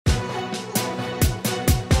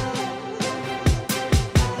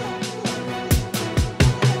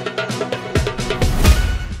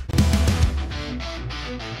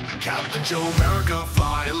JoeMerica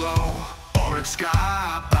flying low, orange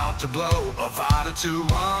sky about to blow. Avata to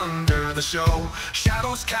under the show,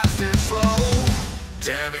 shadows casting slow.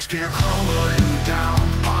 Damage pier crumbling down,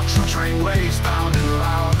 poncho train waves pounding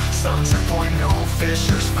loud. Sunset point, no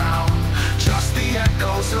fishers found, just the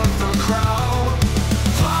echoes of the crowd.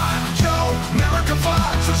 Fly, JoeMerica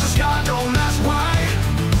fly, touch the sky, don't ask why.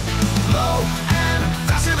 Low and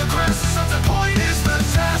fast in the crest, sunset point is the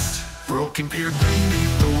test. Broken pier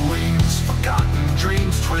beneath the wings, forgotten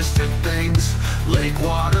dreams, twisted things. Lake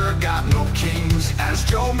water got no kings, as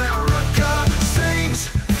JoeMerica sings.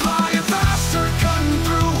 Flying faster, cutting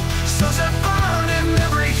through, sunset burning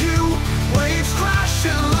every hue. Waves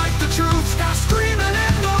crashing like the truth, sky screaming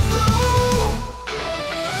in the blue.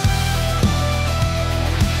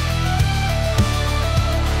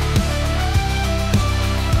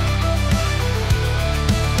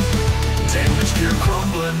 Damage pier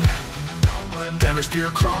crumbling, damage pier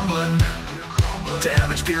crumbling,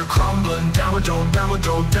 damage pier crumbling. Down a dome, down a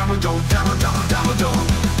dome, down a dome, down a dome, down a dome.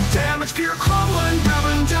 Damage pier crumbling,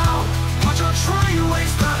 bearing down. Watch our train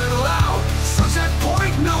waves pounding loud. Sunset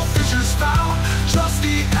point, no fishers found, just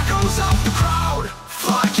the echoes of the crowd.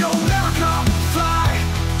 Fly, JoeMerica, fly,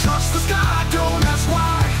 touch the sky, don't ask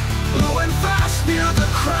why. Low and fast near the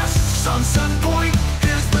crest, sunset point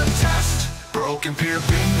is the test. Broken pier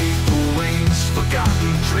beneath the wings,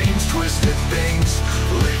 forgotten dreams, twisted things.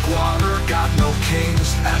 Lake water got no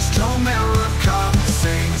kings, as JoeMerica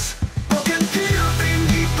sings. Broken pier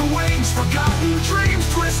beneath the wings, forgotten dreams,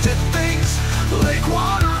 twisted things. Lake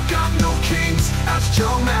water got no kings, as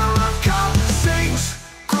JoeMerica sings.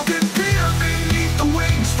 Broken pier beneath the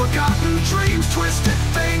wings, forgotten dreams, twisted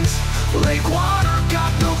things. Lake water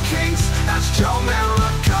got no kings, as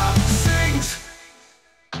JoeMerica sings.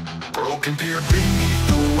 Broken pier beneath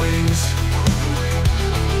the wings,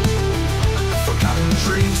 forgotten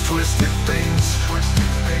dreams, twisted things,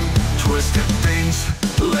 twisted things.